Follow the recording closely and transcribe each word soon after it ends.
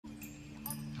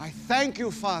I thank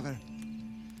you, Father,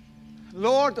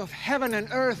 Lord of heaven and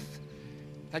earth,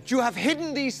 that you have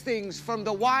hidden these things from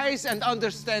the wise and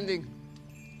understanding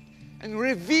and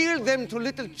revealed them to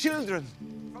little children.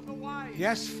 From the wise.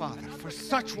 Yes, Father, for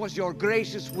such was your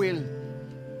gracious will.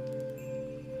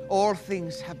 All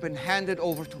things have been handed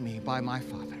over to me by my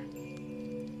Father.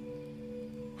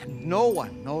 And no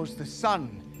one knows the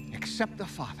Son except the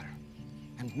Father.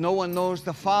 And no one knows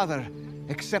the Father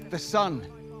except the Son,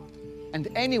 and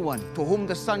anyone to whom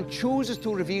the Son chooses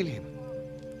to reveal him.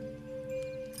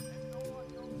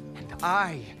 And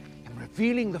I am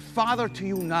revealing the Father to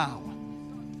you now,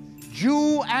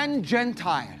 Jew and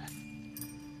Gentile.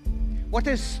 What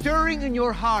is stirring in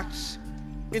your hearts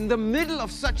in the middle of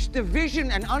such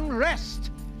division and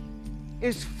unrest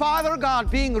is Father God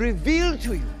being revealed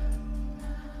to you.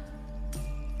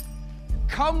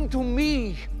 Come to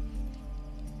me,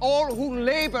 all who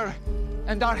labor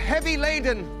and are heavy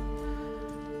laden,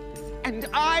 and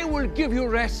I will give you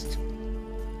rest.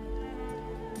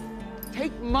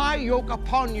 Take my yoke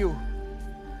upon you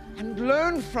and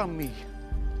learn from me,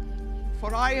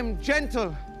 for I am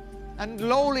gentle and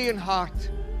lowly in heart,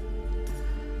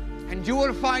 and you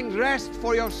will find rest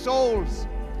for your souls.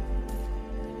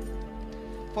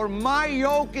 For my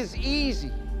yoke is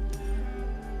easy,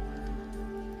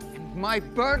 and my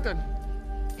burden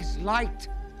is light.